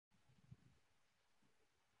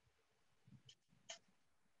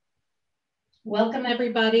Welcome,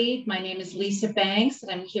 everybody. My name is Lisa Banks,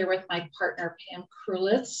 and I'm here with my partner, Pam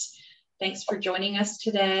Krulitz. Thanks for joining us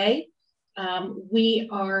today. We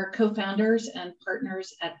are co-founders and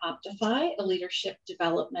partners at Optify, a leadership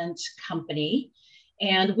development company.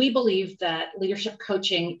 And we believe that leadership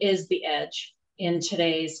coaching is the edge in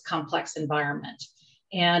today's complex environment.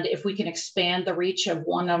 And if we can expand the reach of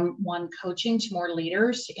one-on-one coaching to more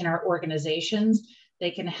leaders in our organizations, they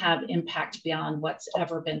can have impact beyond what's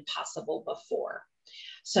ever been possible before.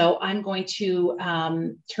 So I'm going to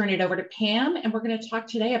turn it over to Pam, and we're going to talk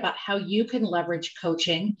today about how you can leverage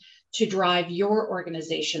coaching to drive your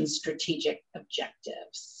organization's strategic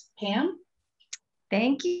objectives. Pam?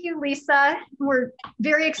 Thank you, Lisa. We're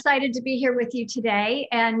very excited to be here with you today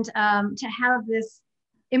and to have this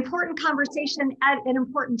important conversation at an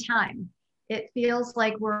important time. It feels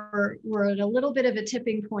like we're at a little bit of a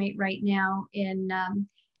tipping point right now in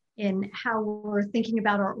how we're thinking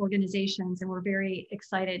about our organizations, and we're very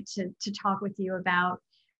excited to talk with you about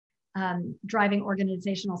driving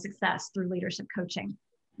organizational success through leadership coaching.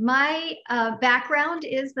 My background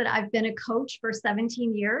is that I've been a coach for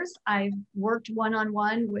 17 years. I've worked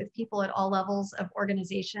one-on-one with people at all levels of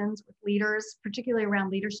organizations, with leaders, particularly around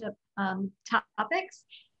leadership topics.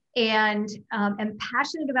 And am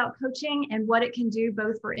passionate about coaching and what it can do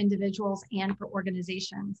both for individuals and for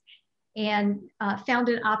organizations. And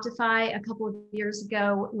founded Optify a couple of years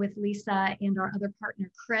ago with Lisa and our other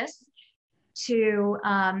partner, Chris, to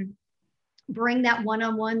bring that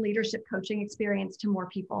one-on-one leadership coaching experience to more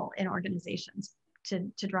people in organizations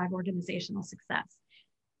to drive organizational success.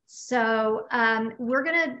 So we're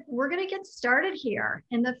gonna get started here.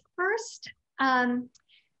 And the first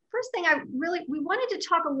thing we wanted to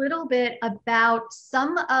talk a little bit about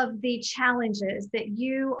some of the challenges that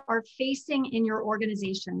you are facing in your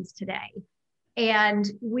organizations today. And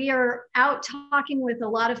we are out talking with a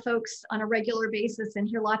lot of folks on a regular basis and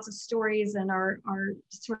hear lots of stories and are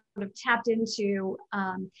sort of tapped into,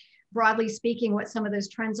 broadly speaking, what some of those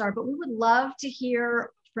trends are. But we would love to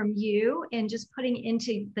hear from you and just putting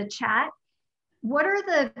into the chat, what are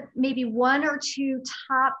the maybe one or two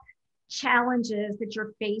top challenges that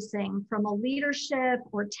you're facing from a leadership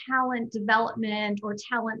or talent development or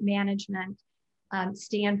talent management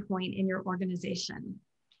standpoint in your organization?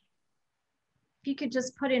 If you could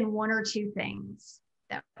just put in one or two things,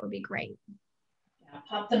 that would be great. Yeah,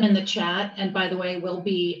 pop them in the chat. And by the way, we'll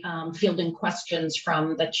be fielding questions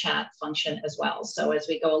from the chat function as well. So as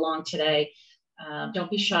we go along today,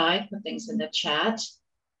 don't be shy, put things in the chat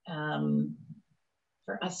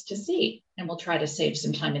for us to see. And we'll try to save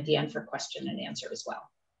some time at the end for question and answer as well.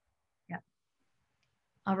 Yeah.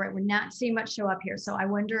 All right, we're not seeing much show up here. So I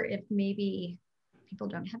wonder if maybe people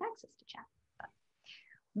don't have access to chat. But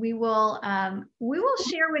we will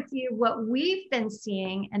share with you what we've been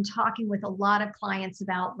seeing and talking with a lot of clients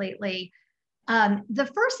about lately. The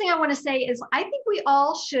first thing I want to say is I think we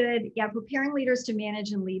all should, preparing leaders to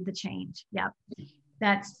manage and lead the change. Yeah,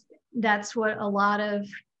 that's what a lot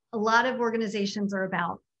of organizations are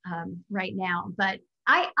about right now. But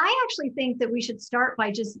I actually think that we should start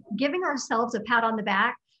by just giving ourselves a pat on the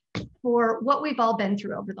back for what we've all been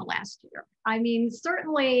through over the last year. I mean,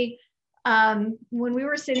 certainly when we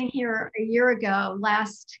were sitting here a year ago,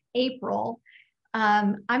 last April,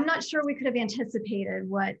 I'm not sure we could have anticipated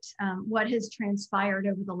what has transpired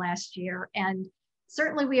over the last year. And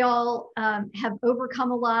certainly we all have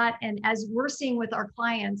overcome a lot. And as we're seeing with our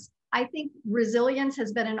clients, I think resilience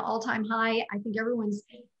has been an all-time high. I think everyone's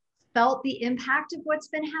felt the impact of what's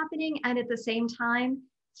been happening and at the same time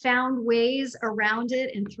found ways around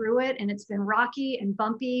it and through it. And it's been rocky and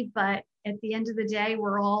bumpy, but at the end of the day,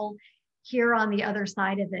 we're all here on the other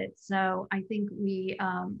side of it. So I think we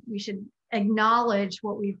should acknowledge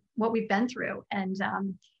what we've been through and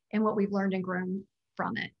what we've learned and grown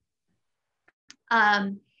from it.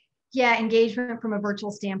 Yeah, engagement from a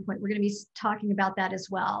virtual standpoint. We're going to be talking about that as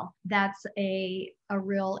well. That's a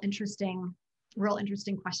real interesting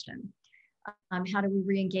question. How do we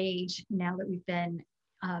re-engage now that we've been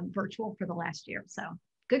virtual for the last year? So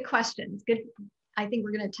good questions. Good. I think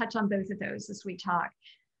we're going to touch on both of those as we talk.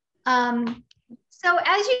 So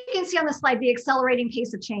as you can see on the slide, the accelerating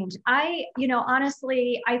pace of change.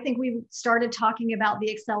 Honestly, I think we started talking about the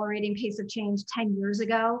accelerating pace of change 10 years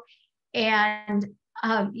ago. And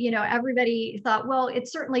everybody thought, well, it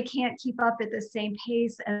certainly can't keep up at the same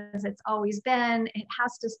pace as it's always been. It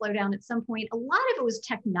has to slow down at some point. A lot of it was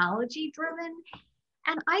technology driven.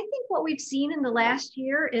 And I think what we've seen in the last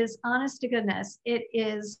year is, honest to goodness, it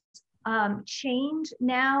is change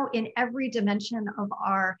now in every dimension of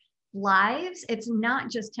our lives. It's not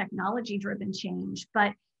just technology driven change,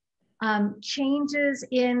 but changes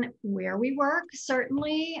in where we work,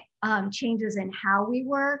 certainly, changes in how we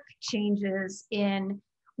work, changes in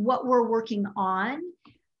what we're working on.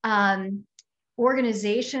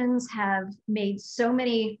 Organizations have made so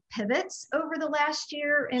many pivots over the last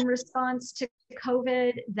year in response to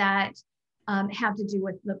COVID that have to do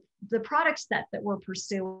with the product set that we're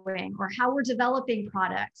pursuing, or how we're developing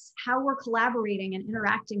products, how we're collaborating and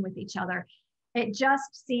interacting with each other. It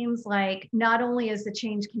just seems like not only is the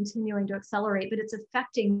change continuing to accelerate, but it's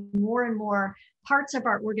affecting more and more parts of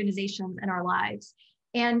our organizations and our lives.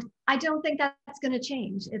 And I don't think that's going to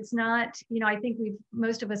change. It's not, I think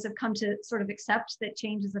most of us have come to sort of accept that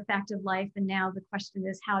change is a fact of life. And now the question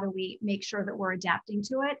is, how do we make sure that we're adapting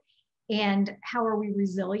to it? And how are we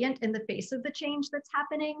resilient in the face of the change that's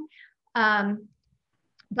happening?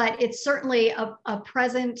 But it's certainly a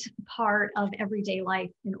present part of everyday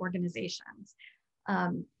life in organizations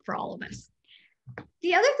for all of us.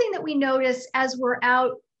 The other thing that we notice as we're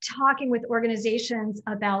out talking with organizations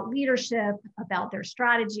about leadership, about their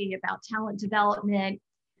strategy, about talent development,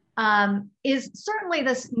 is certainly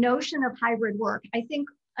this notion of hybrid work. I think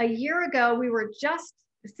a year ago, we were just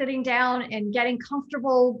sitting down and getting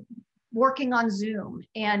comfortable working on Zoom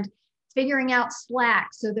and figuring out Slack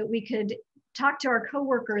so that we could talk to our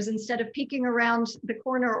coworkers instead of peeking around the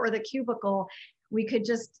corner or the cubicle. We could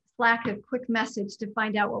just Slack a quick message to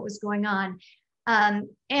find out what was going on. And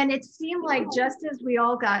it seemed like just as we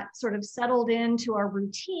all got sort of settled into our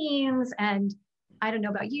routines, and I don't know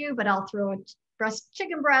about you, but I'll throw a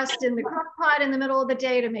chicken breast in the crock pot in the middle of the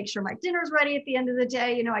day to make sure my dinner's ready at the end of the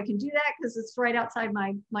day. I can do that because it's right outside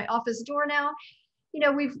my office door now.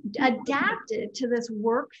 We've adapted to this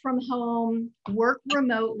work from home, work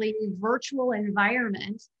remotely, virtual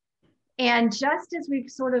environment. And just as we've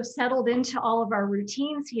sort of settled into all of our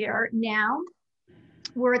routines here, now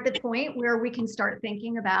we're at the point where we can start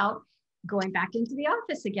thinking about going back into the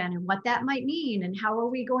office again and what that might mean, and how are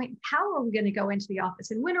we going to go into the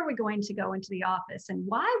office, and when are we going to go into the office, and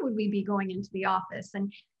why would we be going into the office,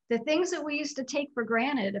 and the things that we used to take for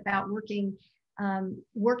granted about working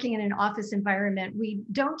in an office environment, we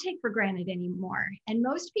don't take for granted anymore. And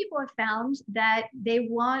most people have found that they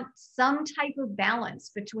want some type of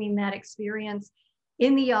balance between that experience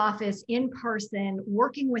in the office, in person,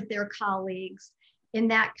 working with their colleagues in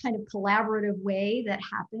that kind of collaborative way that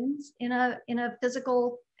happens in a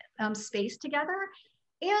physical space together,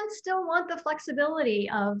 and still want the flexibility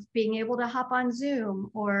of being able to hop on Zoom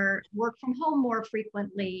or work from home more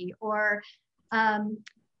frequently, or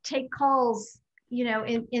take calls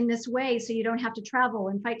in this way, so you don't have to travel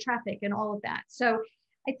and fight traffic and all of that. So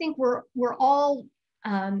I think we're all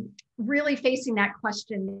really facing that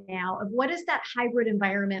question now of what does that hybrid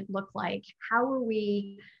environment look like? How are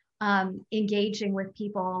we engaging with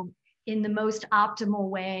people in the most optimal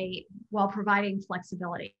way while providing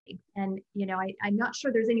flexibility? And I'm not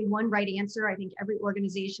sure there's any one right answer. I think every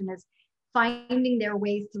organization is finding their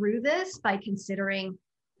way through this by considering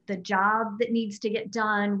the job that needs to get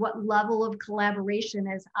done, what level of collaboration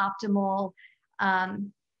is optimal,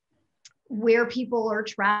 where people are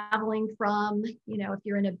traveling from. If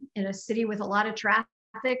you're in a city with a lot of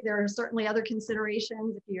traffic, there are certainly other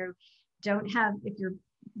considerations. If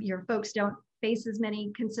your folks don't face as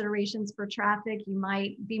many considerations for traffic, you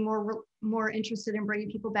might be more interested in bringing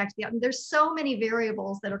people back to the office. There's so many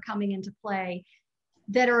variables that are coming into play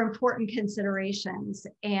that are important considerations,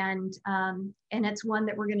 and it's one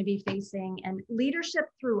that we're going to be facing. And leadership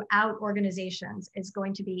throughout organizations is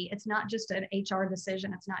going to be, it's not just an HR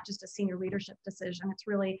decision, it's not just a senior leadership decision, it's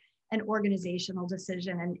really an organizational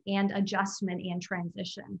decision and adjustment and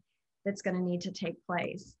transition that's going to need to take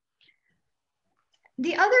place.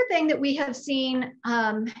 The other thing that we have seen,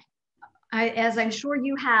 as I'm sure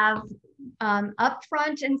you have, up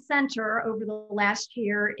front and center over the last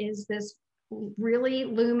year, is this really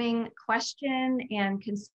looming question and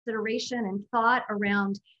consideration and thought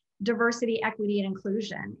around diversity, equity, and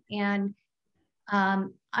inclusion. And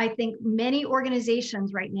I think many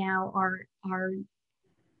organizations right now are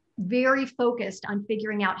very focused on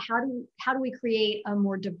figuring out how do we create a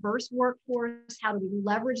more diverse workforce? How do we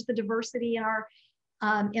leverage the diversity in our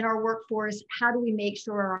workforce? How do we make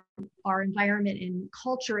sure our environment and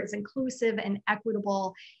culture is inclusive and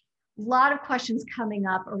equitable? A lot of questions coming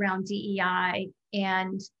up around DEI.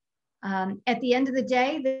 And at the end of the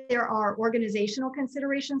day, there are organizational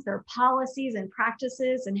considerations, there are policies and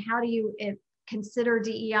practices, and how do you consider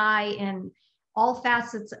DEI in all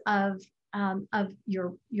facets of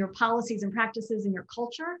your policies and practices and your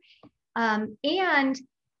culture. And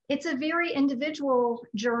it's a very individual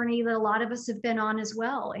journey that a lot of us have been on as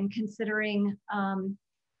well, in considering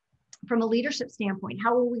from a leadership standpoint,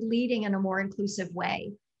 how are we leading in a more inclusive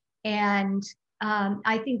way? And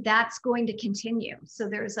I think that's going to continue. So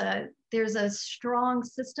there's a strong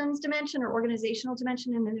systems dimension or organizational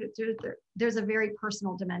dimension, and then there's a very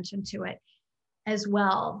personal dimension to it as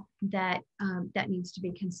well that that needs to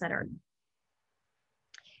be considered.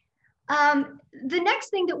 The next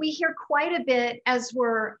thing that we hear quite a bit as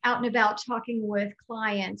we're out and about talking with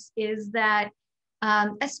clients is that,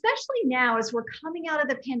 especially now as we're coming out of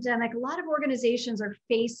the pandemic, a lot of organizations are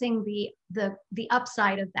facing the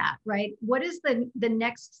upside of that, right? What does the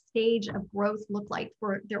next stage of growth look like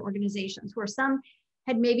for their organizations, where some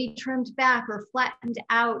had maybe trimmed back or flattened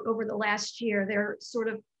out over the last year? They're sort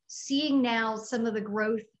of seeing now some of the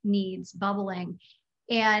growth needs bubbling.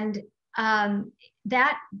 And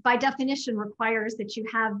that by definition requires that you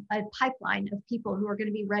have a pipeline of people who are going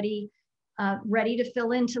to be ready to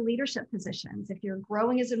fill into leadership positions. If you're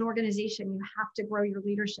growing as an organization, you have to grow your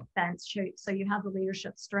leadership bench so you have the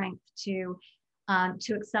leadership strength to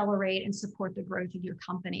accelerate and support the growth of your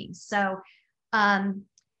company. So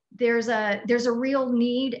there's a real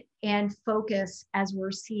need and focus, as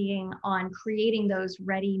we're seeing, on creating those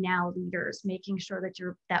ready now leaders, making sure that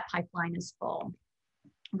that pipeline is full,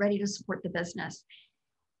 ready to support the business.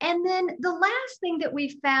 And then the last thing that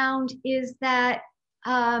we found is that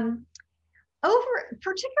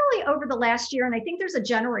particularly over the last year, and I think there's a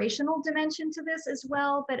generational dimension to this as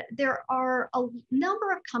well, but there are a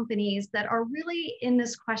number of companies that are really in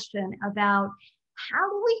this question about how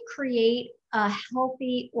do we create a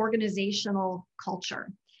healthy organizational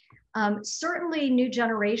culture. Certainly new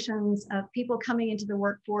generations of people coming into the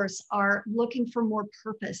workforce are looking for more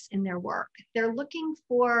purpose in their work. They're looking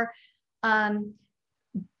for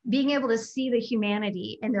being able to see the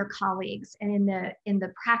humanity in their colleagues and in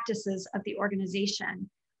the practices of the organization.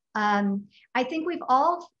 I think we've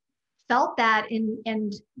all felt that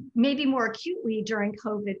and maybe more acutely during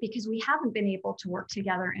COVID, because we haven't been able to work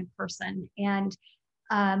together in person. And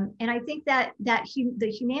I think that the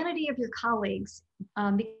humanity of your colleagues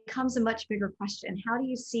becomes a much bigger question. How do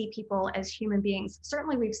you see people as human beings?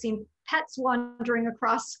 Certainly we've seen pets wandering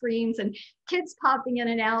across screens and kids popping in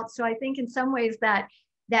and out. So I think in some ways that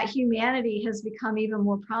humanity has become even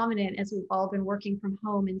more prominent as we've all been working from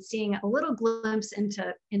home and seeing a little glimpse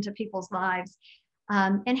into people's lives.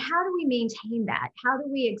 And how do we maintain that? How do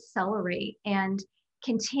we accelerate and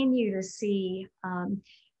continue to see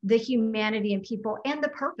the humanity in people and the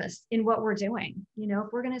purpose in what we're doing? You know, if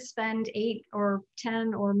we're going to spend 8 or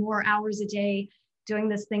 10 or more hours a day doing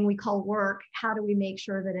this thing we call work, how do we make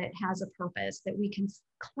sure that it has a purpose, that we can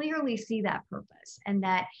clearly see that purpose, and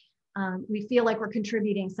that we feel like we're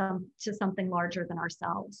contributing to something larger than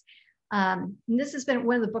ourselves? And this has been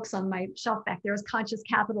one of the books on my shelf back there, is Conscious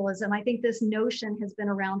Capitalism. I think this notion has been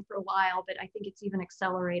around for a while, but I think it's even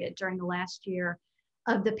accelerated during the last year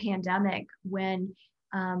of the pandemic, when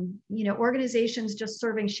organizations just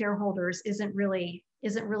serving shareholders isn't really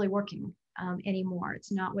working anymore.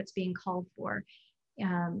 It's not what's being called for.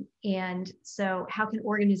 And so how can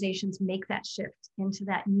organizations make that shift into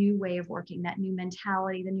that new way of working, that new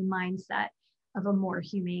mentality, the new mindset of a more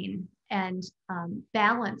humane and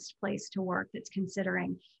balanced place to work that's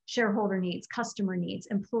considering shareholder needs, customer needs,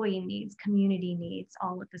 employee needs, community needs,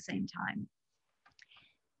 all at the same time?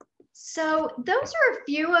 So those are a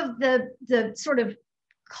few of the sort of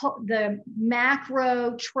the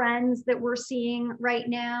macro trends that we're seeing right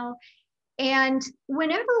now. And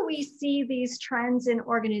whenever we see these trends in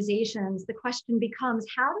organizations, the question becomes,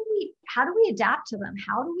 how do we adapt to them?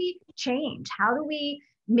 How do we change? How do we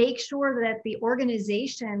make sure that the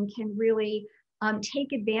organization can really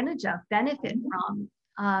take advantage of, benefit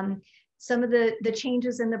from some of the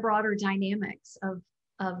changes in the broader dynamics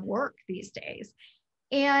of work these days?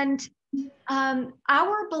 And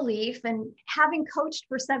our belief, and having coached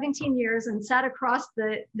for 17 years and sat across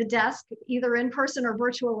the desk, either in person or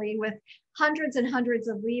virtually, with hundreds and hundreds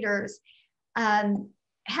of leaders,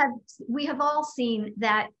 we have all seen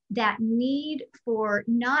that need for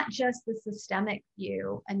not just the systemic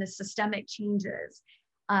view and the systemic changes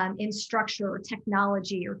in structure or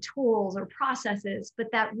technology or tools or processes,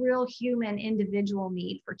 but that real human individual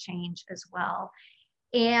need for change as well.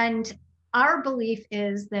 And our belief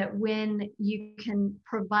is that when you can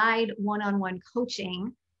provide one-on-one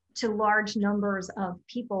coaching to large numbers of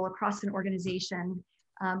people across an organization,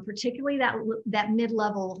 particularly that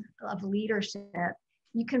mid-level of leadership,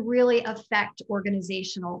 you can really affect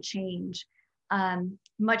organizational change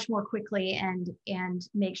much more quickly and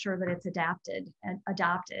make sure that it's adopted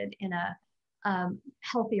in a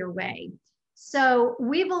healthier way. So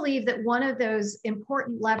we believe that one of those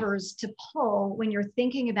important levers to pull when you're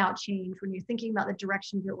thinking about change, when you're thinking about the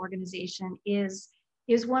direction of your organization, is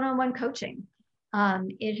one-on-one coaching.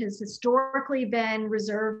 It has historically been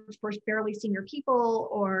reserved for fairly senior people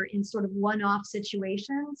or in sort of one-off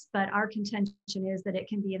situations, but our contention is that it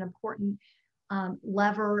can be an important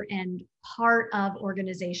lever and part of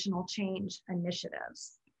organizational change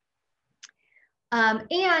initiatives.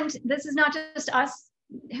 And this is not just us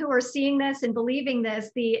who are seeing this and believing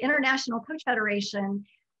this. The International Coach Federation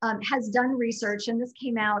has done research, and this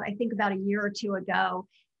came out, I think, about a year or two ago,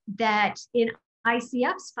 that in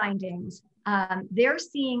ICF's findings, they're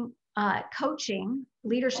seeing coaching,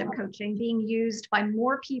 leadership coaching, being used by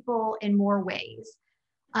more people in more ways,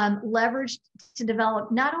 leveraged to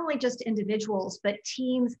develop not only just individuals, but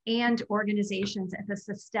teams and organizations at the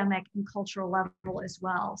systemic and cultural level as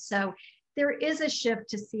well. So there is a shift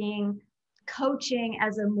to seeing coaching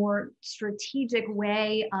as a more strategic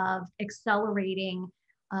way of accelerating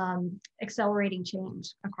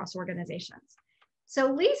change across organizations.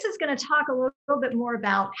 So Lisa's going to talk a little bit more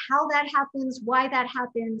about how that happens, why that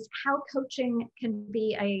happens, how coaching can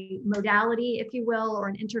be a modality, if you will, or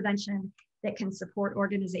an intervention that can support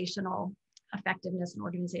organizational effectiveness and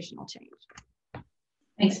organizational change.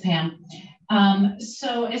 Thanks, Pam.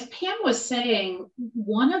 So as Pam was saying,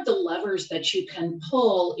 one of the levers that you can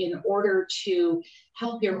pull in order to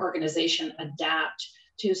help your organization adapt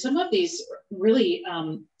to some of these really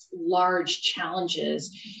large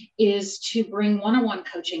challenges is to bring one-on-one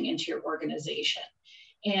coaching into your organization.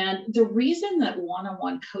 And the reason that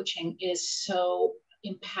one-on-one coaching is so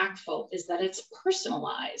impactful is that it's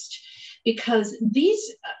personalized, because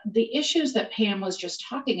the issues that Pam was just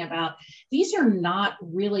talking about, these are not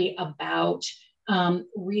really about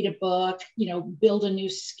read a book, build a new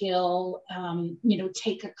skill,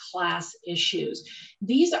 take a class issues.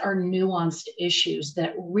 These are nuanced issues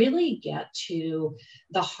that really get to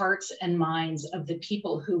the hearts and minds of the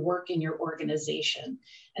people who work in your organization.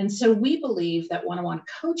 And so we believe that one-on-one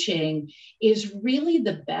coaching is really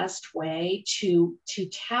the best way to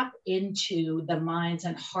tap into the minds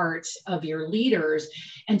and hearts of your leaders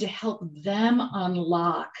and to help them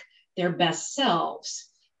unlock their best selves.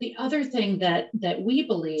 The other thing that we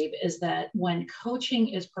believe is that when coaching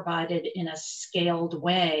is provided in a scaled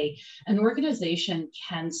way, an organization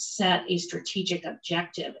can set a strategic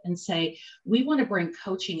objective and say, we want to bring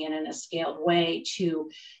coaching in a scaled way to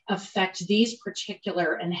affect these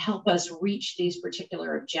particular and help us reach these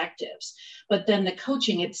particular objectives. But then the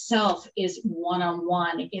coaching itself is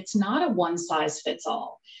one-on-one. It's not a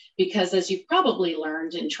one-size-fits-all, because as you've probably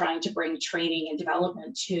learned in trying to bring training and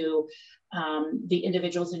development to the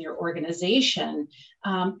individuals in your organization,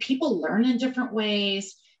 people learn in different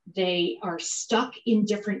ways. They are stuck in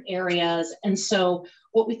different areas. And so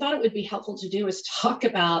what we thought it would be helpful to do is talk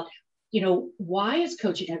about, why is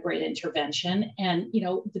coaching a great intervention? And,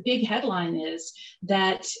 the big headline is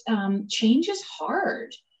that change is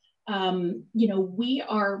hard. We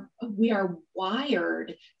are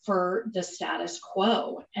wired for the status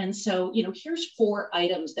quo. And so, here's 4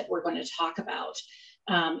 items that we're going to talk about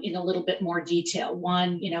in a little bit more detail.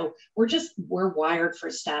 1, we're wired for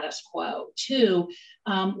status quo. 2,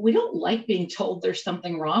 we don't like being told there's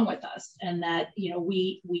something wrong with us and that,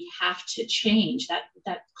 we have to change.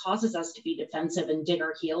 That causes us to be defensive and dig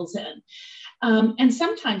our heels in. And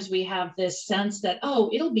sometimes we have this sense that,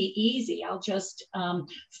 it'll be easy. I'll just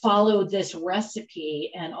follow this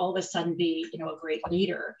recipe and all of a sudden be, a great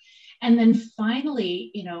leader. And then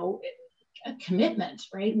finally, a commitment,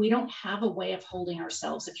 right? We don't have a way of holding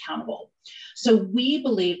ourselves accountable. So we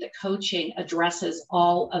believe that coaching addresses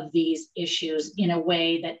all of these issues in a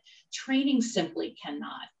way that training simply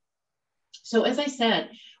cannot. So as I said,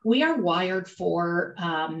 we are wired for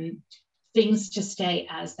things to stay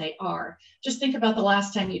as they are. Just think about the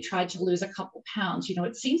last time you tried to lose a couple pounds.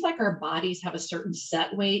 It seems like our bodies have a certain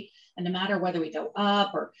set weight, and no matter whether we go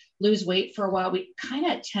up or lose weight for a while, we kind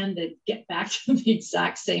of tend to get back to the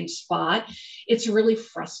exact same spot. It's really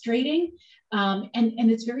frustrating. And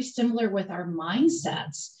it's very similar with our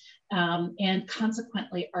mindsets and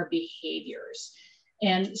consequently our behaviors.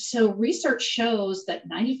 And so research shows that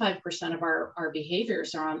 95% of our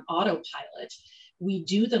behaviors are on autopilot. We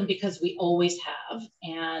do them because we always have,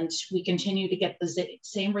 and we continue to get the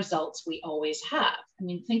same results we always have. I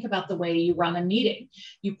mean, think about the way you run a meeting.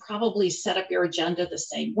 You probably set up your agenda the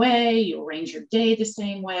same way, you arrange your day the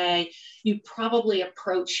same way, you probably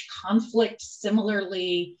approach conflict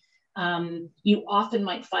similarly. You often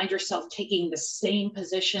might find yourself taking the same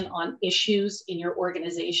position on issues in your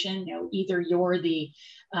organization. Either you're the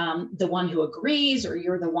one who agrees, or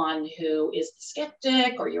you're the one who is the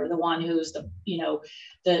skeptic, or you're the one who's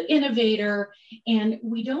the innovator. And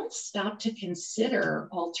we don't stop to consider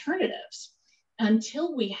alternatives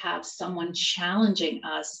until we have someone challenging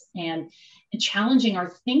us and challenging our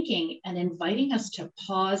thinking and inviting us to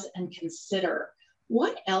pause and consider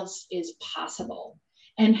what else is possible.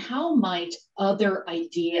 And how might other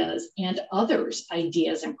ideas and others'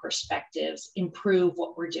 ideas and perspectives improve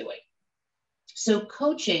what we're doing? So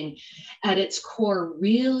coaching at its core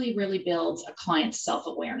really, really builds a client's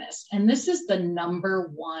self-awareness. And this is the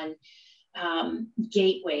number one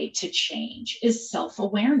gateway to change, is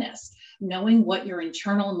self-awareness. Knowing what your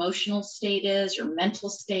internal emotional state is, your mental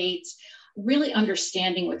states, really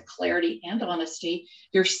understanding with clarity and honesty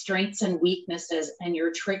your strengths and weaknesses and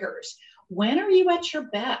your triggers. When are you at your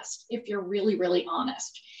best if you're really, really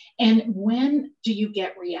honest? And when do you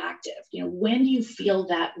get reactive? When do you feel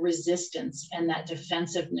that resistance and that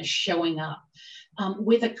defensiveness showing up?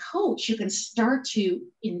 With a coach, you can start to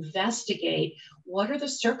investigate what are the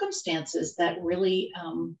circumstances that really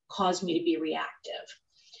cause me to be reactive.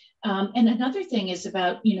 And another thing is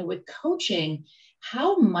about, with coaching,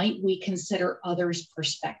 how might we consider others'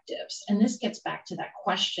 perspectives? And this gets back to that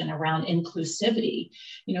question around inclusivity.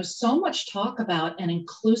 So much talk about an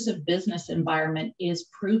inclusive business environment is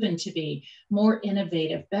proven to be more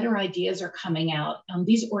innovative, better ideas are coming out.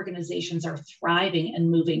 These organizations are thriving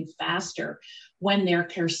and moving faster when they're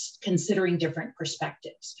considering different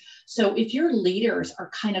perspectives. So if your leaders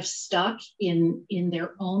are kind of stuck in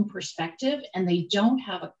their own perspective and they don't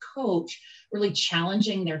have a coach really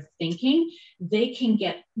challenging their thinking, they can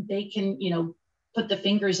put the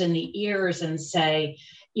fingers in the ears and say,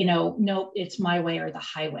 nope, it's my way or the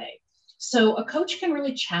highway. So a coach can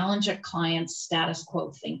really challenge a client's status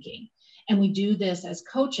quo thinking. And we do this as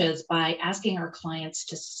coaches by asking our clients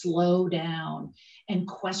to slow down and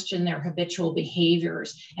question their habitual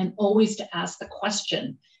behaviors, and always to ask the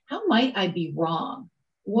question, how might I be wrong?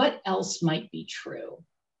 What else might be true?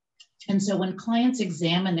 And so when clients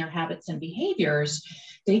examine their habits and behaviors,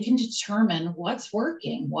 they can determine what's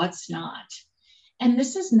working, what's not. And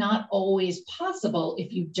this is not always possible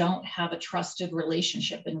if you don't have a trusted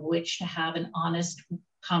relationship in which to have an honest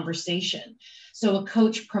conversation. So a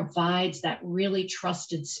coach provides that really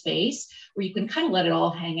trusted space where you can kind of let it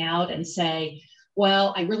all hang out and say,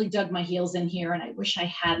 well, I really dug my heels in here and I wish I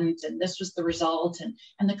hadn't, and this was the result.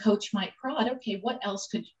 And the coach might prod, okay, what else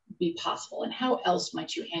could be possible? And how else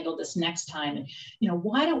might you handle this next time? And,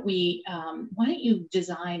 why don't you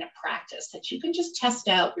design a practice that you can just test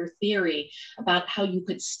out your theory about how you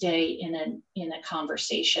could stay in a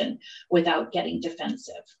conversation without getting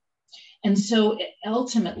defensive? And so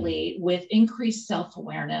ultimately, with increased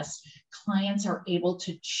self-awareness, clients are able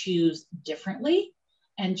to choose differently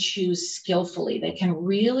and choose skillfully. They can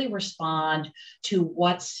really respond to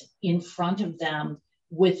what's in front of them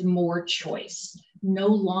with more choice. No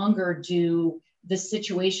longer do the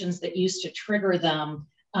situations that used to trigger them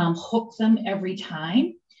hook them every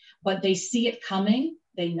time, but they see it coming.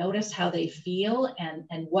 They notice how they feel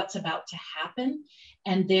and what's about to happen,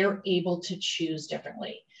 and they're able to choose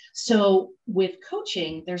differently. So with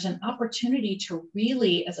coaching, there's an opportunity to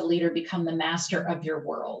really, as a leader, become the master of your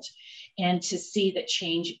world and to see that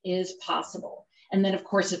change is possible. And then, of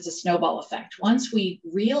course, it's a snowball effect. Once we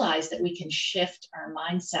realize that we can shift our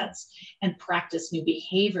mindsets and practice new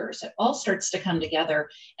behaviors, it all starts to come together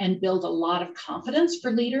and build a lot of confidence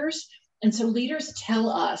for leaders. And so leaders tell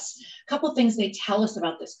us, a couple of things they tell us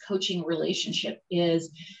about this coaching relationship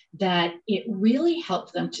is that it really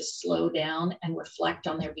helped them to slow down and reflect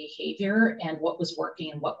on their behavior and what was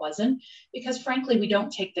working and what wasn't. Because frankly, we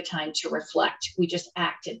don't take the time to reflect. We just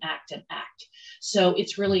act and act and act. So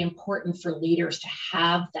it's really important for leaders to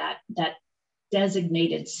have that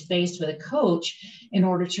designated space with a coach in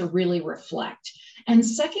order to really reflect. And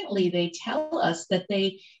secondly, they tell us that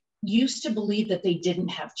they used to believe that they didn't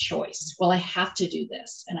have choice. Well, I have to do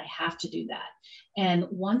this and I have to do that. And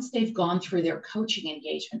once they've gone through their coaching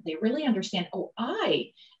engagement, they really understand, oh,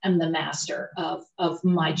 I am the master of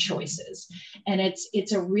my choices. And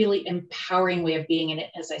it's a really empowering way of being in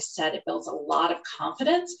it. As I said, it builds a lot of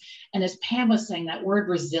confidence. And as Pam was saying, that word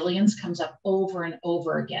resilience comes up over and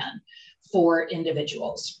over again for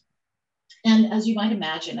individuals. And as you might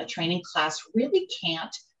imagine, a training class really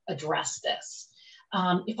can't address this.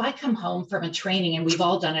 If I come home from a training, and we've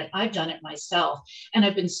all done it, I've done it myself, and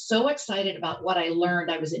I've been so excited about what I learned.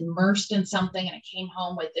 I was immersed in something, and I came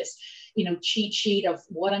home with this, cheat sheet of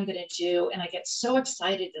what I'm going to do. And I get so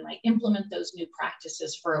excited, and I implement those new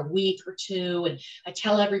practices for a week or two. And I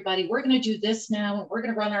tell everybody, we're going to do this now, and we're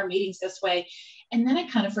going to run our meetings this way. And then I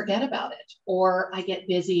kind of forget about it, or I get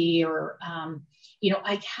busy, or,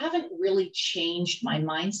 I haven't really changed my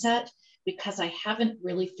mindset because I haven't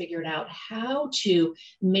really figured out how to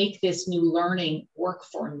make this new learning work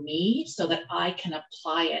for me so that I can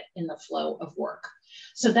apply it in the flow of work.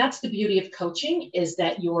 So that's the beauty of coaching, is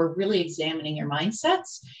that you're really examining your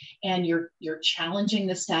mindsets, and you're challenging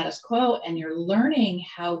the status quo, and you're learning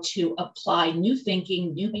how to apply new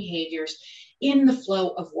thinking, new behaviors in the flow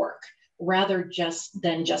of work, rather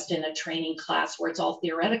than just in a training class where it's all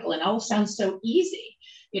theoretical and all sounds so easy.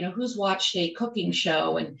 Who's watched a cooking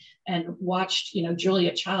show and watched,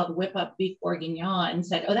 Julia Child whip up beef bourguignon and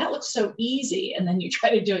said, oh, that looks so easy. And then you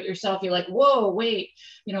try to do it yourself. You're like, whoa, wait,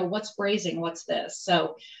 what's braising? What's this?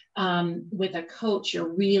 So with a coach,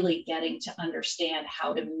 you're really getting to understand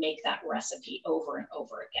how to make that recipe over and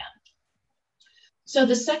over again. So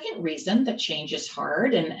the second reason that change is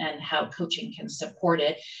hard, and how coaching can support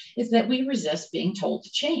it, is that we resist being told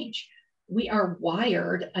to change. We are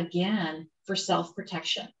wired, again, for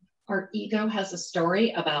self-protection. Our ego has a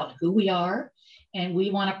story about who we are, and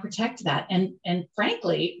we want to protect that. And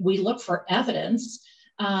frankly, we look for evidence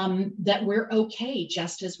that we're okay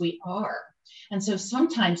just as we are. And so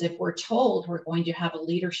sometimes if we're told we're going to have a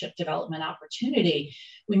leadership development opportunity,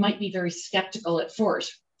 we might be very skeptical at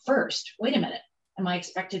first. Wait a minute. Am I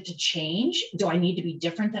expected to change? Do I need to be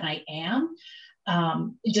different than I am?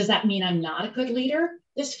 Does that mean I'm not a good leader?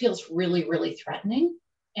 This feels really, really threatening,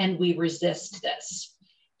 and we resist this.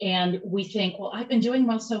 And we think, well, I've been doing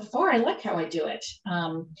well so far. I like how I do it.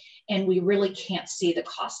 And we really can't see the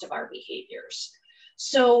cost of our behaviors.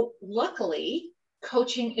 So luckily,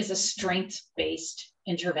 coaching is a strengths-based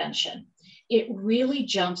intervention. It really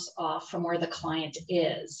jumps off from where the client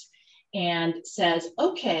is and says,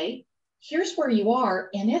 okay, here's where you are,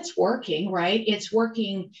 and it's working, right? It's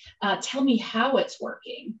working. Tell me how it's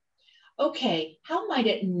working. Okay, how might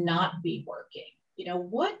it not be working?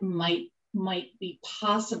 What might be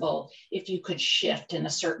possible if you could shift in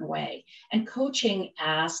a certain way? And coaching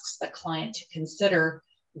asks the client to consider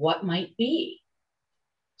what might be.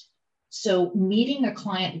 So meeting a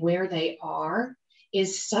client where they are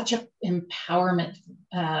is such an empowerment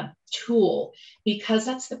tool, because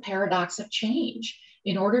that's the paradox of change.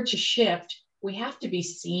 In order to shift, we have to be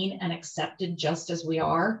seen and accepted just as we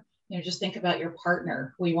are. Just think about your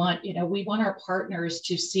partner. We want our partners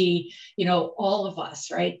to see, all of us,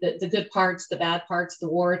 right? The good parts, the bad parts, the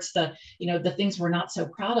warts, the things we're not so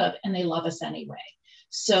proud of, and they love us anyway.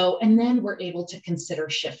 So, and then we're able to consider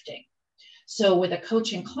shifting. So with a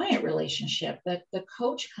coach and client relationship, the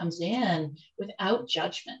coach comes in without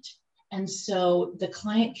judgment. And so the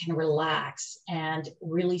client can relax and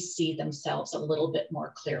really see themselves a little bit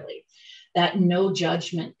more clearly. That no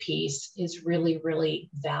judgment piece is really, really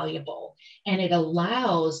valuable. And it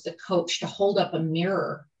allows the coach to hold up a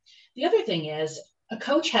mirror. The other thing is, a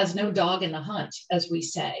coach has no dog in the hunt, as we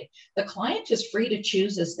say. The client is free to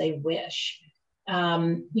choose as they wish.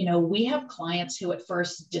 We have clients who at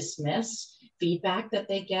first dismiss feedback that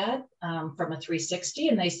they get from a 360,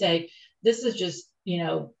 and they say, this is just,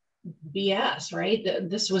 BS, right?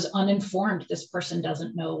 This was uninformed. This person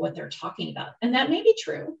doesn't know what they're talking about. And that may be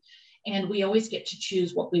true. And we always get to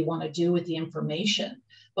choose what we want to do with the information.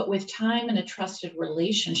 But with time and a trusted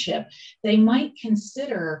relationship, they might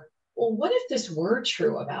consider, well, what if this were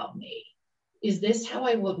true about me? Is this how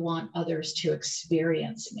I would want others to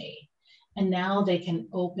experience me? And now they can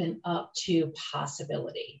open up to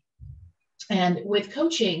possibility. And with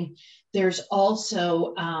coaching, there's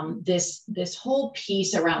also this whole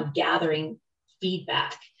piece around gathering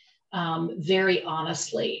feedback very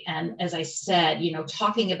honestly. And as I said,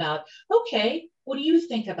 talking about, okay, what do you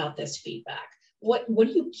think about this feedback? What are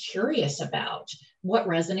you curious about? What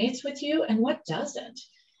resonates with you and what doesn't?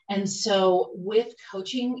 And so with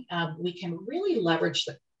coaching, we can really leverage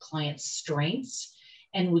the client's strengths,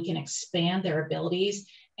 and we can expand their abilities,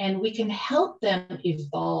 and we can help them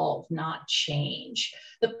evolve, not change.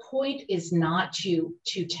 The point is not to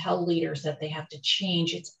tell leaders that they have to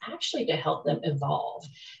change. It's actually to help them evolve,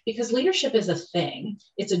 because leadership is a thing.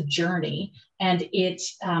 It's a journey, and it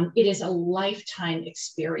is a lifetime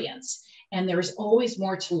experience. And there's always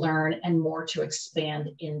more to learn and more to expand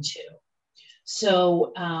into.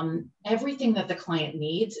 So everything that the client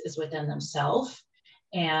needs is within themselves,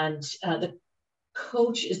 and the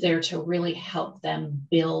coach is there to really help them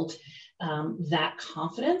build that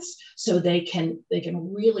confidence so they can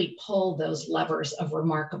really pull those levers of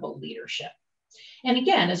remarkable leadership. And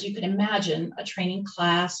again, as you can imagine, a training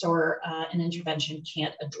class or an intervention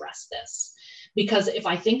can't address this. Because if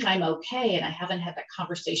I think I'm okay and I haven't had that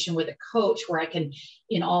conversation with a coach where I can,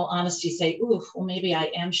 in all honesty, say, ooh, well, maybe I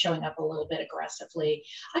am showing up a little bit aggressively,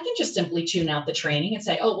 I can just simply tune out the training and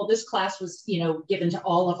say, oh, well, this class was, given to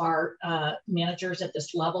all of our managers at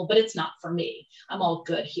this level, but it's not for me. I'm all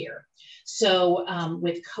good here. So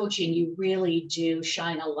with coaching, you really do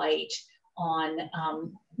shine a light on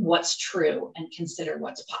what's true and consider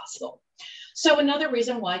what's possible. So another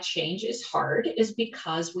reason why change is hard is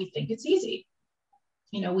because we think it's easy.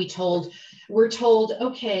 We're told,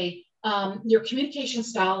 okay, your communication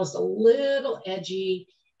style is a little edgy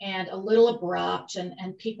and a little abrupt,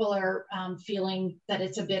 and people are feeling that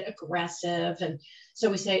it's a bit aggressive. And so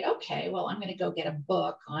we say, okay, well, I'm going to go get a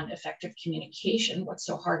book on effective communication. What's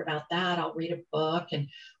so hard about that? I'll read a book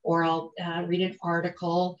or I'll read an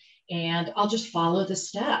article and I'll just follow the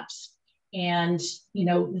steps. And,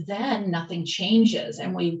 then nothing changes.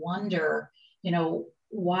 And we wonder,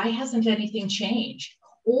 why hasn't anything changed?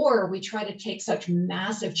 Or we try to take such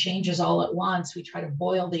massive changes all at once. We try to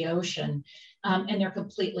boil the ocean, and they're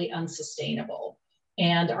completely unsustainable.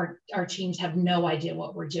 And our teams have no idea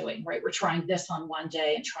what we're doing, right? We're trying this on one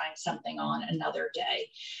day and trying something on another day.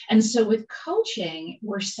 And so with coaching,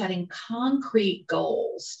 we're setting concrete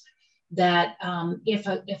goals that if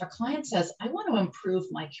a client says, I want to improve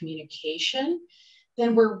my communication,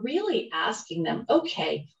 then we're really asking them,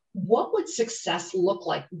 okay, what would success look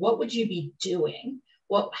like? What would you be doing?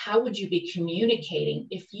 How would you be communicating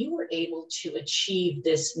if you were able to achieve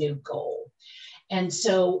this new goal? And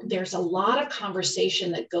so there's a lot of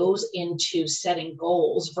conversation that goes into setting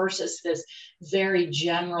goals versus this very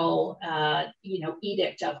general,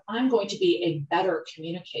 edict of, I'm going to be a better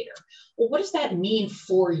communicator. Well, what does that mean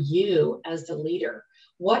for you as the leader?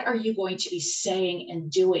 What are you going to be saying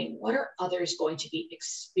and doing? What are others going to be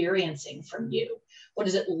experiencing from you? What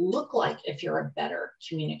does it look like if you're a better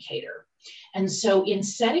communicator? And so in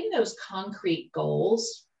setting those concrete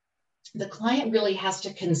goals, the client really has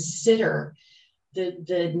to consider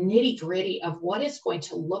the nitty gritty of what it's going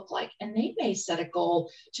to look like. And they may set a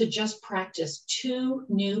goal to just practice 2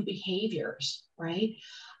 new behaviors, right?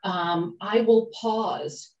 I will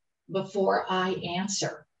pause before I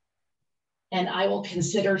answer. And I will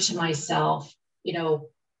consider to myself,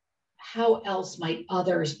 how else might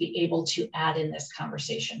others be able to add in this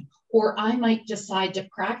conversation? Or I might decide to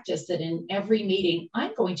practice that in every meeting,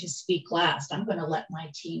 I'm going to speak last. I'm going to let my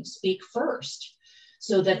team speak first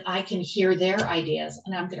so that I can hear their ideas.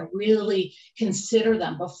 And I'm going to really consider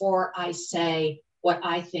them before I say what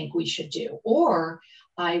I think we should do. Or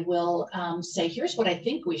I will say, here's what I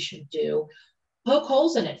think we should do. Poke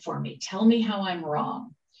holes in it for me. Tell me how I'm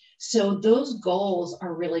wrong. So those goals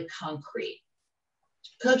are really concrete.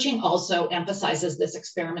 Coaching also emphasizes this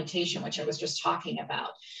experimentation, which I was just talking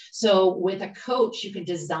about. So with a coach, you can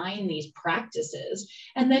design these practices,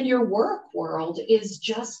 and then your work world is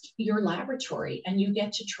just your laboratory, and you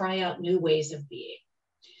get to try out new ways of being.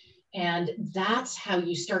 And that's how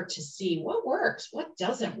you start to see what works, what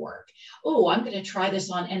doesn't work. Oh, I'm going to try this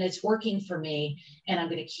on and it's working for me and I'm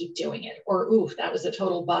going to keep doing it. Or, ooh, that was a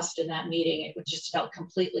total bust in that meeting. It just felt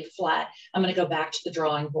completely flat. I'm going to go back to the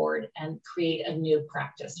drawing board and create a new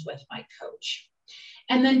practice with my coach.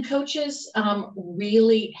 And then coaches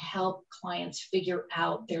really help clients figure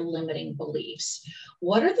out their limiting beliefs.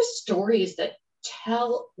 What are the stories that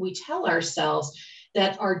we tell ourselves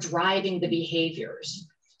that are driving the behaviors?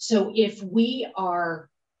 So if we are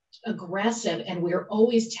aggressive and we're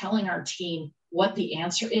always telling our team what the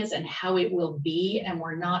answer is and how it will be, and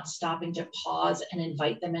we're not stopping to pause and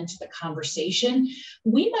invite them into the conversation,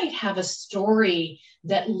 we might have a story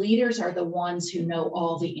that leaders are the ones who know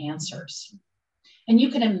all the answers. And you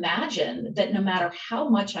can imagine that no matter how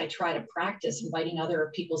much I try to practice inviting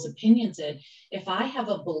other people's opinions in, if I have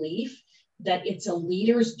a belief that it's a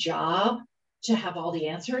leader's job to have all the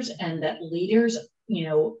answers and that leaders,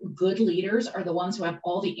 good leaders are the ones who have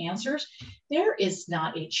all the answers, there is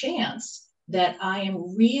not a chance that I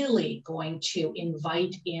am really going to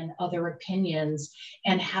invite in other opinions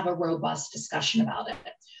and have a robust discussion about it.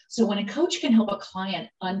 So when a coach can help a client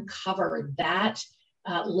uncover that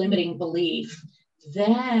limiting belief,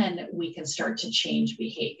 then we can start to change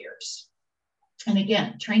behaviors. And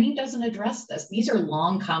again, training doesn't address this. These are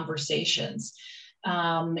long conversations.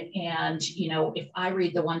 If I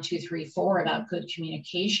read the 1, 2, 3, 4 about good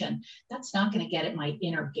communication, that's not going to get at my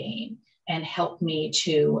inner game and help me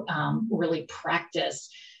to really practice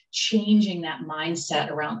changing that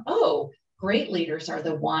mindset around, oh, great leaders are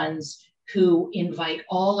the ones who invite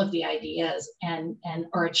all of the ideas and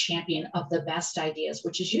are a champion of the best ideas,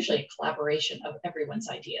 which is usually a collaboration of everyone's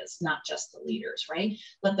ideas, not just the leaders, right?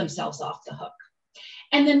 Let themselves off the hook.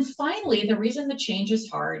 And then finally, the reason the change is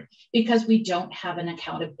hard, because we don't have an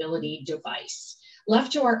accountability device.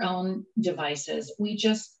 Left to our own devices, we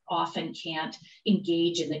just often can't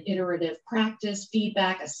engage in the iterative practice,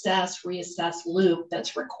 feedback, assess, reassess loop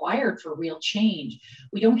that's required for real change.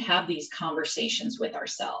 We don't have these conversations with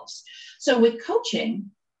ourselves. So with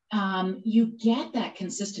coaching, you get that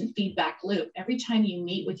consistent feedback loop. Every time you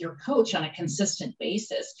meet with your coach on a consistent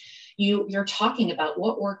basis, you're talking about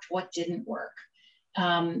what worked, what didn't work.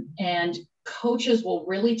 And coaches will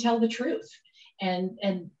really tell the truth.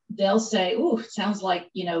 And they'll say, "Oh, sounds like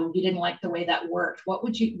you didn't like the way that worked.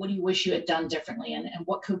 What do you wish you had done differently? And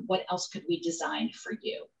what else could we design for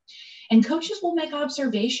you?" And coaches will make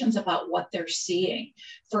observations about what they're seeing.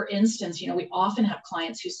 For instance, we often have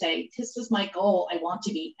clients who say, "This is my goal. I want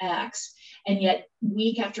to be X." And yet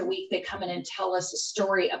week after week, they come in and tell us a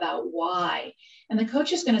story about Y. And the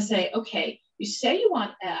coach is going to say, "Okay, you say you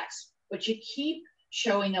want X, but you keep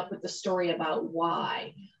showing up with the story about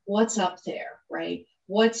Y. What's up there, right?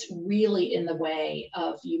 What's really in the way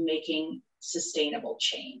of you making sustainable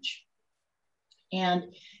change?"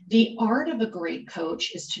 And the art of a great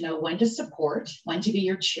coach is to know when to support, when to be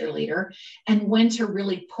your cheerleader, and when to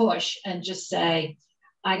really push and just say,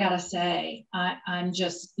 "I gotta say, I'm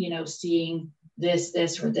just, seeing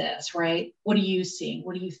this, or this, right? What are you seeing?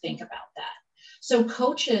 What do you think about that?" So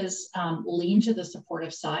coaches lean to the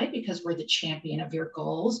supportive side because we're the champion of your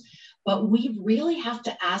goals, but we really have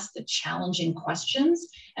to ask the challenging questions.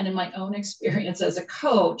 And in my own experience as a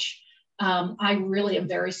coach, I really am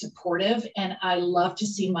very supportive and I love to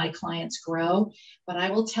see my clients grow. But I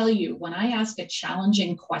will tell you, when I ask a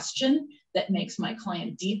challenging question that makes my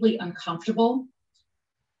client deeply uncomfortable,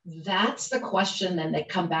 that's the question. Then they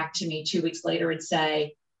come back to me 2 weeks later and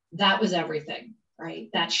say, "That was everything."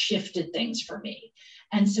 Right? That shifted things for me.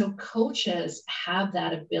 And so coaches have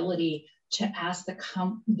that ability to ask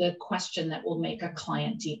the question that will make a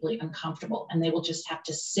client deeply uncomfortable. And they will just have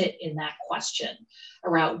to sit in that question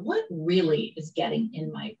around what really is getting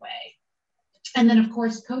in my way. And then, of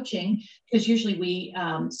course, coaching, because usually we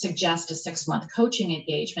suggest a 6-month coaching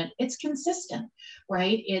engagement. It's consistent,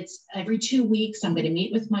 right? It's every 2 weeks, I'm going to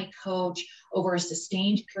meet with my coach over a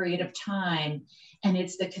sustained period of time. And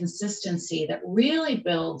it's the consistency that really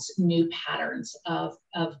builds new patterns of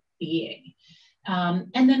being.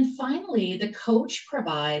 And then finally, the coach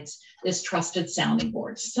provides this trusted sounding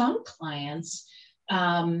board. Some clients,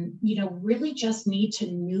 really just need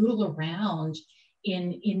to noodle around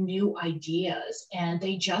in new ideas, and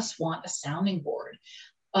they just want a sounding board.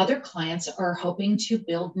 Other clients are hoping to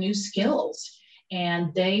build new skills,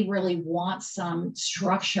 and they really want some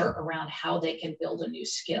structure around how they can build a new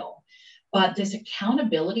skill. But this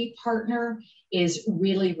accountability partner is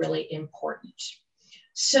really, really important.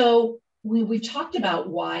 So we've talked about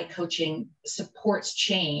why coaching supports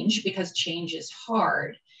change, because change is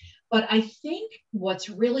hard. But I think what's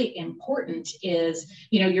really important is,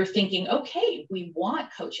 you're thinking, okay, we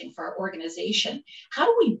want coaching for our organization. How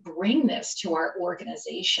do we bring this to our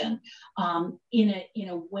organization in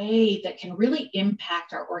a way that can really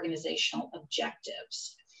impact our organizational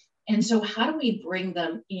objectives? And so how do we bring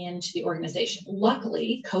them into the organization?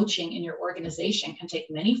 Luckily, coaching in your organization can take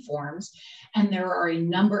many forms, and there are a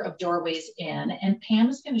number of doorways in. And Pam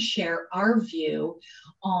is going to share our view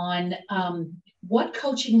on what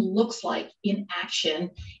coaching looks like in action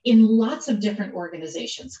in lots of different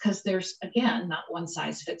organizations, because there's, again, not one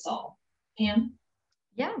size fits all. Pam?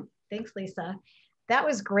 Yeah, thanks, Lisa. That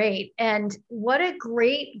was great. And what a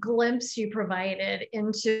great glimpse you provided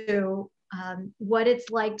into what it's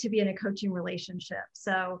like to be in a coaching relationship.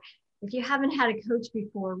 So if you haven't had a coach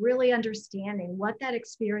before, really understanding what that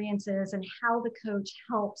experience is and how the coach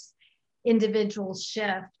helps individuals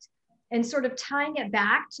shift, and sort of tying it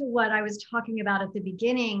back to what I was talking about at the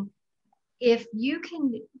beginning, if you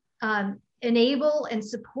can enable and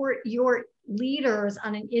support your leaders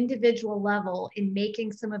on an individual level in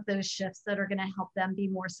making some of those shifts that are going to help them be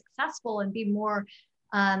more successful and be more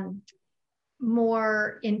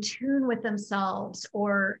in tune with themselves,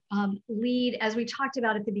 or lead, as we talked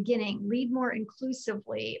about at the beginning, lead more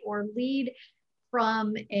inclusively, or lead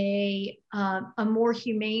from a more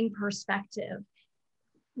humane perspective.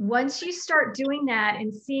 Once you start doing that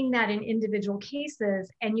and seeing that in individual cases,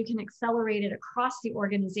 and you can accelerate it across the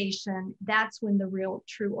organization, that's when the real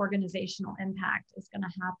true organizational impact is going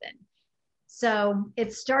to happen. So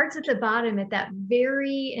it starts at the bottom, at that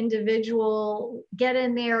very individual, get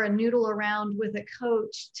in there and noodle around with a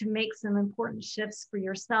coach to make some important shifts for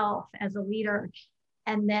yourself as a leader.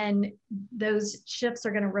 And then those shifts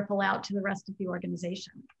are going to ripple out to the rest of the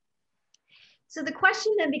organization. So the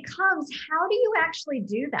question then becomes, how do you actually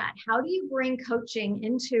do that? How do you bring coaching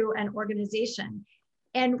into an organization?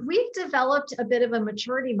 And we've developed a bit of a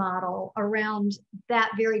maturity model around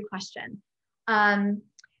that very question.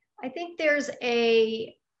 I think there's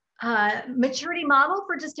a maturity model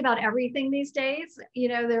for just about everything these days. You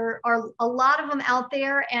know, there are a lot of them out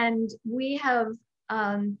there, and we have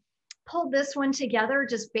pulled this one together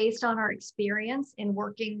just based on our experience in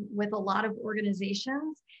working with a lot of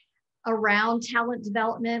organizations around talent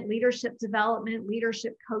development, leadership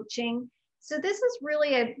coaching. So this is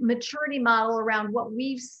really a maturity model around what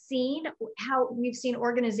we've seen, how we've seen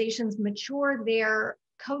organizations mature their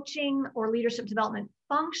coaching or leadership development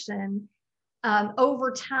function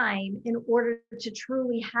over time in order to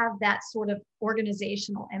truly have that sort of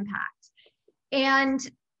organizational impact. And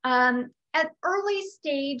at early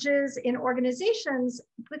stages in organizations,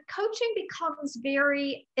 the coaching becomes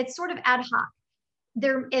it's sort of ad hoc.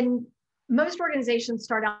 Most organizations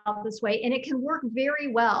start out this way, and it can work very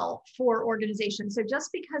well for organizations. So just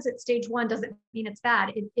because it's stage one doesn't mean it's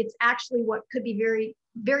bad. It's actually what could be very,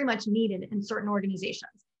 very much needed in certain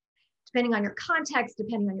organizations. Depending on your context,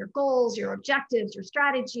 depending on your goals, your objectives, your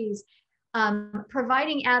strategies,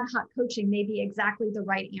 providing ad hoc coaching may be exactly the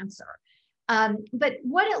right answer. But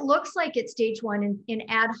what it looks like at stage one in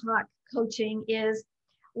ad hoc coaching is,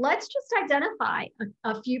 let's just identify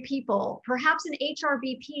a few people. Perhaps an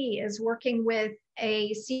HRBP is working with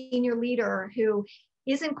a senior leader who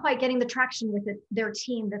isn't quite getting the traction with their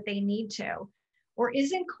team that they need to, or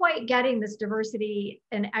isn't quite getting this diversity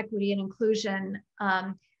and equity and inclusion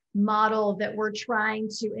model that we're trying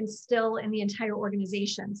to instill in the entire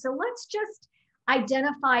organization. So let's just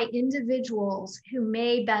identify individuals who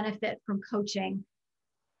may benefit from coaching.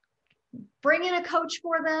 Bring in a coach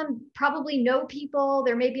for them, probably know people.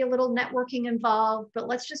 There may be a little networking involved, but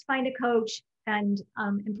let's just find a coach and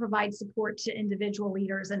provide support to individual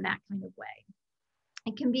leaders in that kind of way.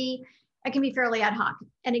 It can be fairly ad hoc.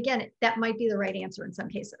 And again, that might be the right answer in some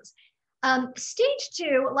cases. Stage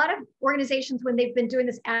two, a lot of organizations, when they've been doing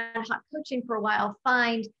this ad hoc coaching for a while,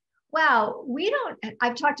 find, wow,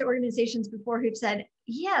 I've talked to organizations before who've said,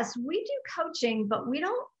 yes, we do coaching, but we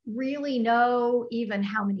don't really know even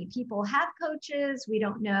how many people have coaches. We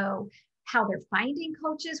don't know how they're finding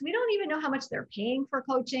coaches. We don't even know how much they're paying for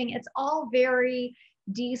coaching. It's all very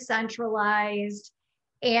decentralized,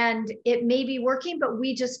 and it may be working, but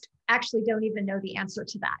we just actually don't even know the answer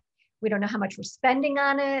to that. We don't know how much we're spending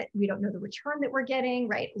on it. We don't know the return that we're getting,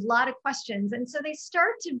 right? A lot of questions. And so they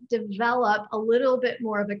start to develop a little bit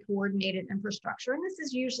more of a coordinated infrastructure. And this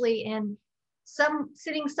is usually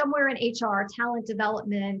sitting somewhere in HR, talent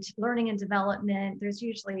development, learning and development. There's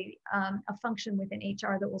usually a function within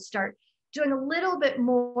HR that will start doing a little bit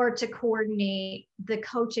more to coordinate the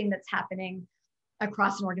coaching that's happening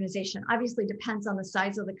across an organization. Obviously depends on the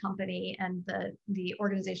size of the company and the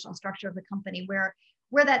organizational structure of the company where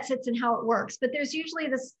that sits and how it works. But there's usually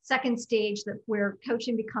this second stage where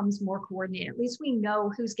coaching becomes more coordinated. At least we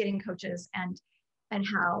know who's getting coaches and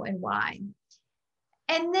how and why.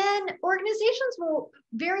 And then organizations will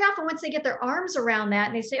very often, once they get their arms around that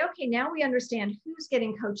and they say, okay, now we understand who's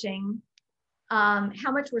getting coaching,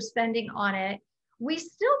 how much we're spending on it, we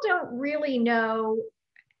still don't really know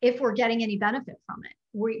if we're getting any benefit from it.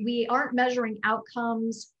 We aren't measuring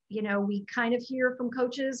outcomes. You know, we kind of hear from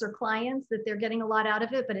coaches or clients that they're getting a lot out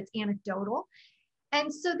of it, but it's anecdotal.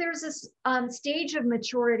 And so there's this stage of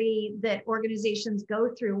maturity that organizations go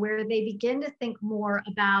through where they begin to think more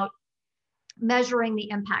about measuring the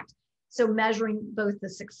impact. So measuring both the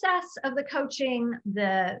success of the coaching,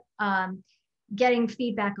 the getting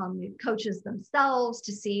feedback on the coaches themselves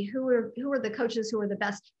to see who are the coaches who are the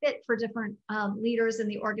best fit for different leaders in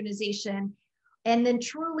the organization. And then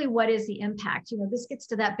truly, what is the impact? You know, this gets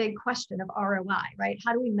to that big question of ROI, right?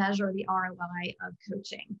 How do we measure the ROI of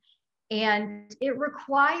coaching? And it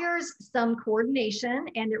requires some coordination,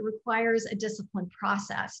 and it requires a disciplined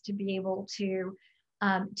process to be able to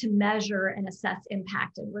measure and assess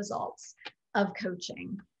impact and results of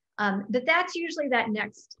coaching. But that's usually that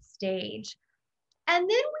next stage. And then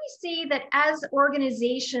we see that as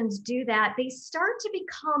organizations do that, they start to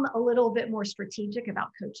become a little bit more strategic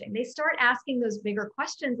about coaching. They start asking those bigger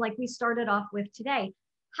questions like we started off with today.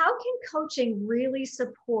 How can coaching really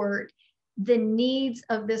support the needs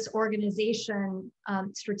of this organization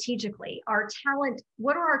strategically?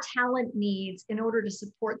 What are our talent needs in order to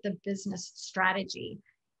support the business strategy?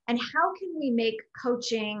 And how can we make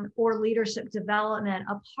coaching or leadership development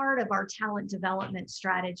a part of our talent development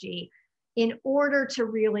strategy in order to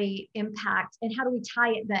really impact, and how do we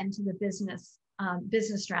tie it then to the business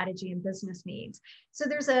strategy and business needs? So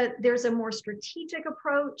there's a more strategic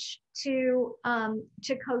approach to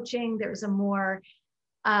coaching. There's a more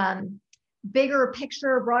bigger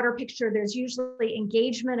picture, broader picture. There's usually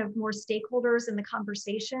engagement of more stakeholders in the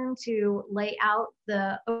conversation to lay out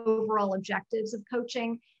the overall objectives of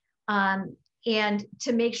coaching, and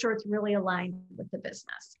to make sure it's really aligned with the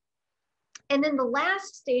business. And then the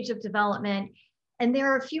last stage of development, and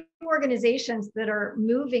there are a few organizations that are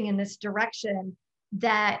moving in this direction,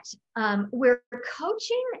 that where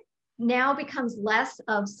coaching now becomes less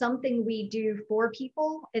of something we do for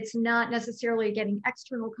people. It's not necessarily getting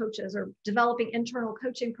external coaches or developing internal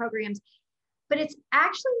coaching programs, but it's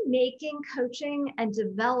actually making coaching and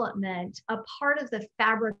development a part of the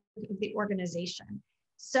fabric of the organization.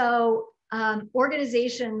 So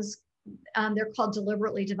organizations, they're called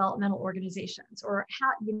deliberately developmental organizations, or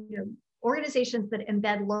organizations that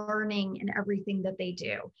embed learning in everything that they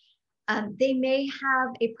do. They may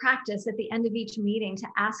have a practice at the end of each meeting to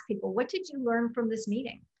ask people, what did you learn from this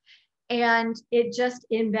meeting? And it just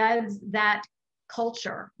embeds that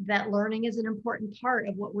culture that learning is an important part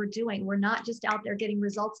of what we're doing. We're not just out there getting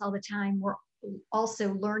results all the time. We're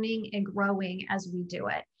also learning and growing as we do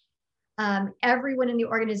it. Everyone in the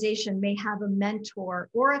organization may have a mentor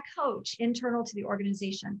or a coach internal to the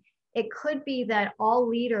organization. It could be that all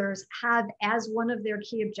leaders have as one of their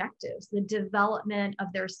key objectives the development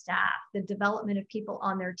of their staff, the development of people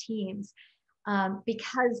on their teams,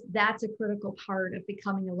 because that's a critical part of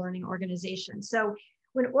becoming a learning organization. So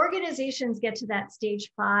when organizations get to that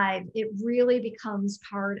stage 5, it really becomes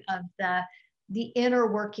part of the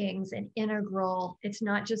inner workings and integral. It's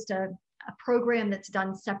not just a program that's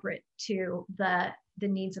done separate to the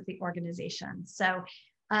needs of the organization. So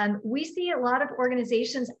we see a lot of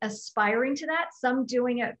organizations aspiring to that, some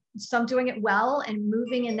doing it well and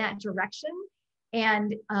moving in that direction,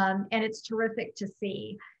 and it's terrific to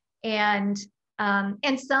see. And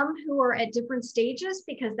some who are at different stages,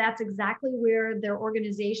 because that's exactly where their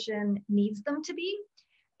organization needs them to be.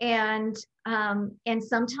 And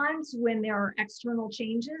sometimes when there are external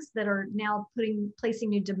changes that are now placing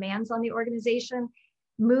new demands on the organization,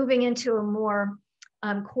 moving into a more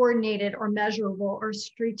coordinated or measurable or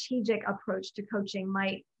strategic approach to coaching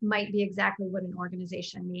might be exactly what an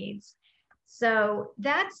organization needs. So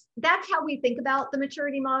that's how we think about the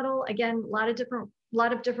maturity model. Again, a lot of different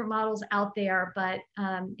models out there, but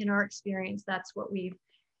in our experience, that's what we've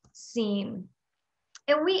seen.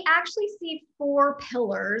 And we actually see 4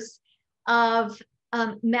 pillars of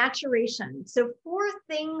maturation. So 4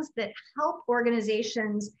 things that help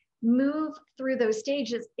organizations move through those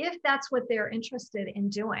stages if that's what they're interested in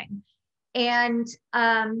doing. And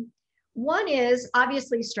one is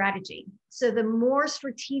obviously strategy. So the more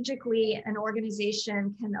strategically an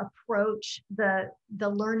organization can approach the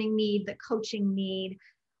learning need, the coaching need,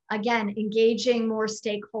 again, engaging more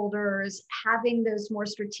stakeholders, having those more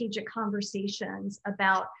strategic conversations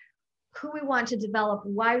about who we want to develop,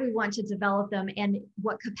 why we want to develop them, and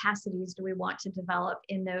what capacities do we want to develop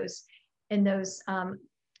in those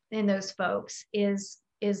folks is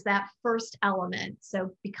that first element.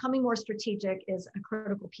 So becoming more strategic is a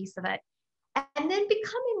critical piece of it. And then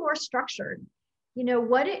becoming more structured. You know,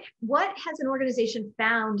 what has an organization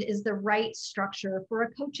found is the right structure for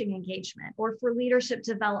a coaching engagement or for leadership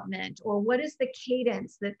development, or what is the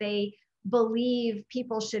cadence that they believe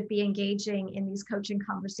people should be engaging in these coaching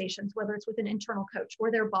conversations, whether it's with an internal coach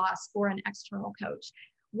or their boss or an external coach.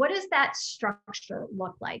 What does that structure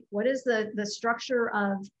look like? What is the structure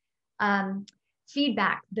of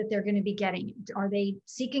feedback that they're going to be getting? Are they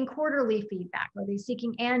seeking quarterly feedback? Are they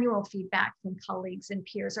seeking annual feedback from colleagues and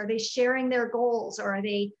peers? Are they sharing their goals, or are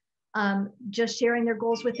they just sharing their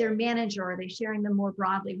goals with their manager? Or are they sharing them more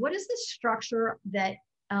broadly? What is the structure that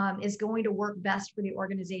is going to work best for the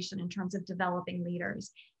organization in terms of developing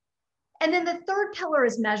leaders? And then the third pillar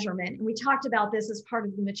is measurement. And we talked about this as part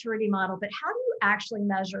of the maturity model, but how do you actually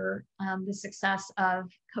measure the success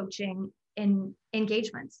of coaching in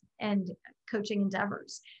engagements and coaching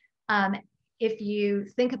endeavors? If you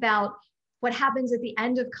think about what happens at the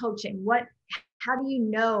end of coaching, how do you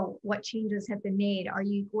know what changes have been made? Are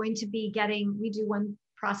you going to be we do one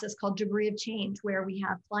process called degree of change, where we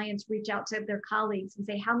have clients reach out to their colleagues and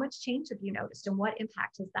say, how much change have you noticed and what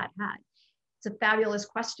impact has that had? It's a fabulous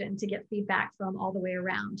question to get feedback from all the way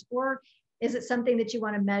around. Or is it something that you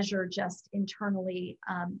want to measure just internally,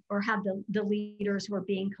 or have the leaders who are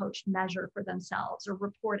being coached measure for themselves or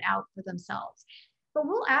report out for themselves? but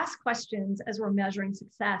we'll ask questions as we're measuring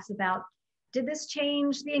success about, did this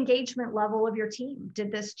change the engagement level of your team?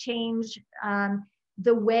 Did this change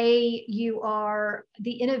the way you are,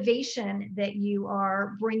 the innovation that you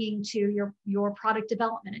are bringing to your product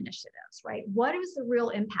development initiatives, right? What is the real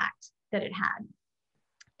impact that it had?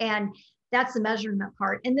 And that's the measurement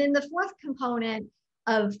part. And then the fourth component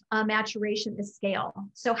of maturation is scale.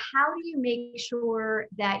 So how do you make sure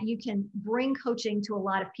that you can bring coaching to a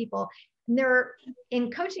lot of people? And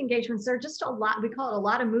in coaching engagements, there are just a lot, we call it a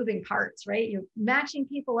lot of moving parts, right? You're matching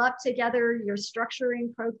people up together, you're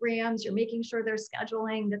structuring programs, you're making sure they're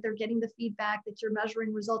scheduling, that they're getting the feedback, that you're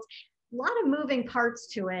measuring results. A lot of moving parts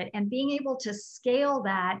to it, and being able to scale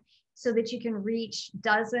that so that you can reach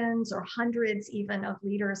dozens or hundreds even of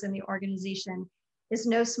leaders in the organization is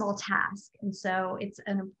no small task. And so it's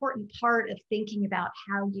an important part of thinking about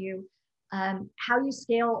how you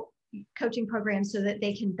scale coaching programs so that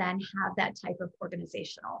they can then have that type of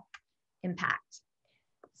organizational impact.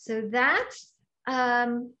 So that's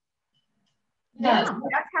that's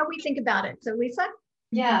how we think about it. So Lisa?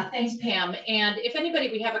 Yeah, thanks, Pam. And if anybody,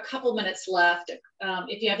 we have a couple minutes left.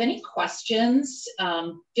 If you have any questions,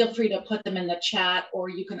 feel free to put them in the chat, or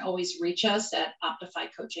you can always reach us at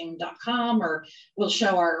optifycoaching.com, or we'll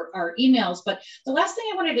show our emails. But the last thing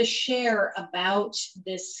I wanted to share about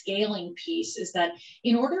this scaling piece is that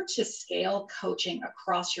in order to scale coaching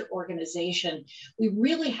across your organization, we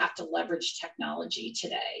really have to leverage technology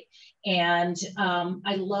today. And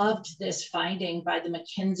I loved this finding by the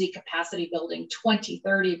McKinsey Capacity Building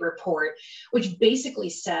 2030 report, which basically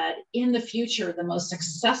said in the future, the most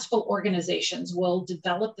successful organizations will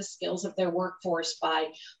develop the skills of their workforce by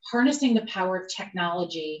harnessing the power of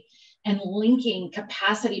technology and linking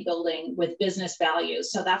capacity building with business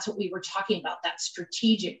values. So that's what we were talking about, that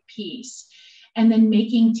strategic piece. And then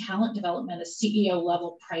making talent development a CEO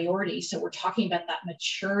level priority. So we're talking about that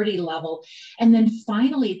maturity level. And then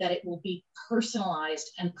finally, that it will be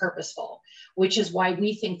personalized and purposeful, which is why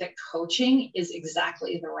we think that coaching is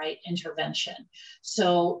exactly the right intervention.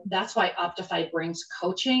 So that's why Optify brings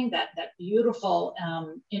coaching, that beautiful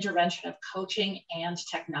intervention of coaching and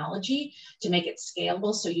technology to make it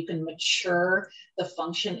scalable so you can mature the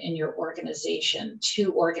function in your organization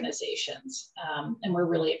to organizations. And we're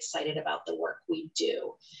really excited about the work we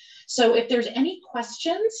do. So if there's any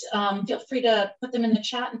questions, feel free to put them in the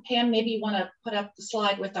chat. And Pam, maybe you want to put up the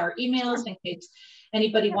slide with our emails in case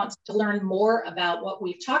anybody wants to learn more about what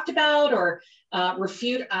we've talked about, or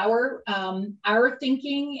refute our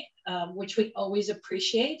thinking, which we always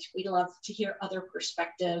appreciate. We love to hear other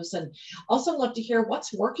perspectives, and also love to hear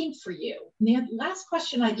what's working for you. And the last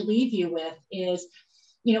question I'd leave you with is,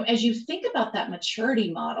 as you think about that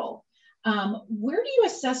maturity model, where do you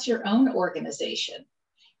assess your own organization?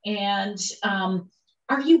 And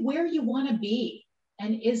are you where you want to be?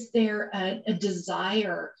 And is there a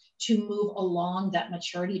desire to move along that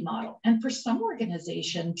maturity model? And for some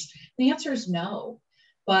organizations, the answer is no.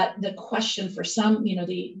 But the question for some,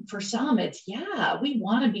 for some, it's, yeah, we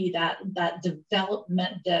want to be that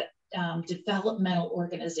developmental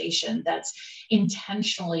organization that's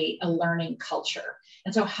intentionally a learning culture.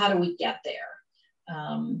 And so how do we get there?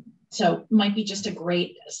 So might be just a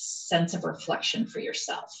great sense of reflection for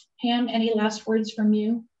yourself. Pam, any last words from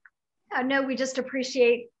you? No, we just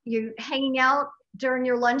appreciate you hanging out during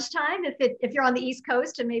your lunchtime if you're on the East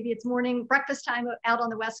Coast, and maybe it's morning breakfast time out on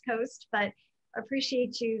the West Coast, but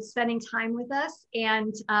appreciate you spending time with us.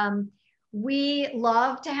 And we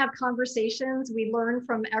love to have conversations. We learn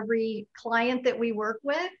from every client that we work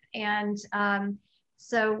with. And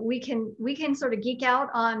so we can sort of geek out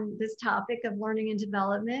on this topic of learning and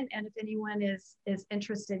development. And if anyone is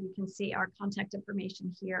interested, you can see our contact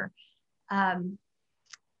information here to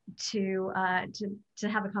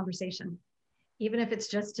have a conversation, even if it's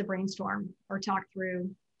just to brainstorm or talk through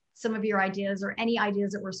some of your ideas or any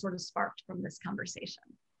ideas that were sort of sparked from this conversation.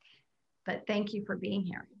 But thank you for being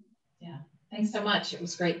here. Yeah, thanks so much. It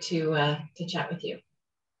was great to chat with you.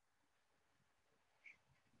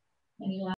 Any last